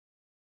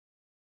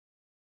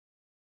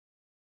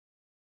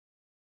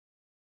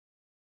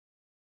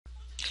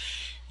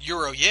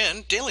Euro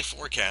Yen daily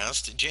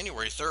forecast,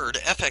 January 3rd,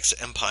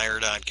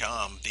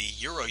 FXEmpire.com. The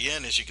Euro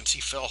Yen, as you can see,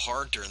 fell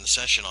hard during the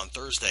session on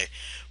Thursday,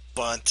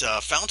 but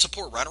found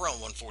support right around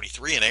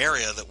 143, an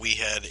area that we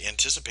had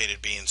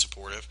anticipated being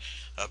supportive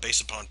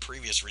based upon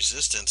previous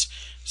resistance.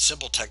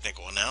 Simple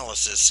technical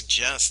analysis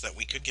suggests that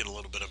we could get a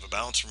little bit of a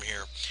bounce from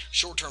here.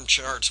 Short-term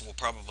charts will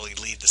probably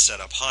lead the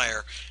setup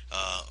higher.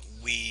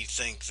 We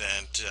think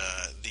that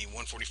the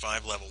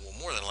 145 level will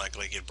more than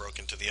likely get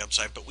broken to the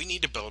upside, but we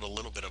need to build a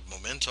little bit of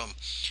momentum.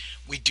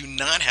 We do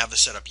not have the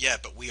setup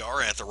yet, but we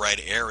are at the right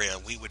area.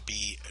 We would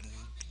be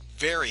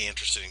very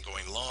interested in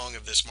going long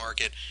of this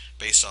market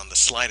based on the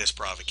slightest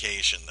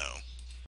provocation, though.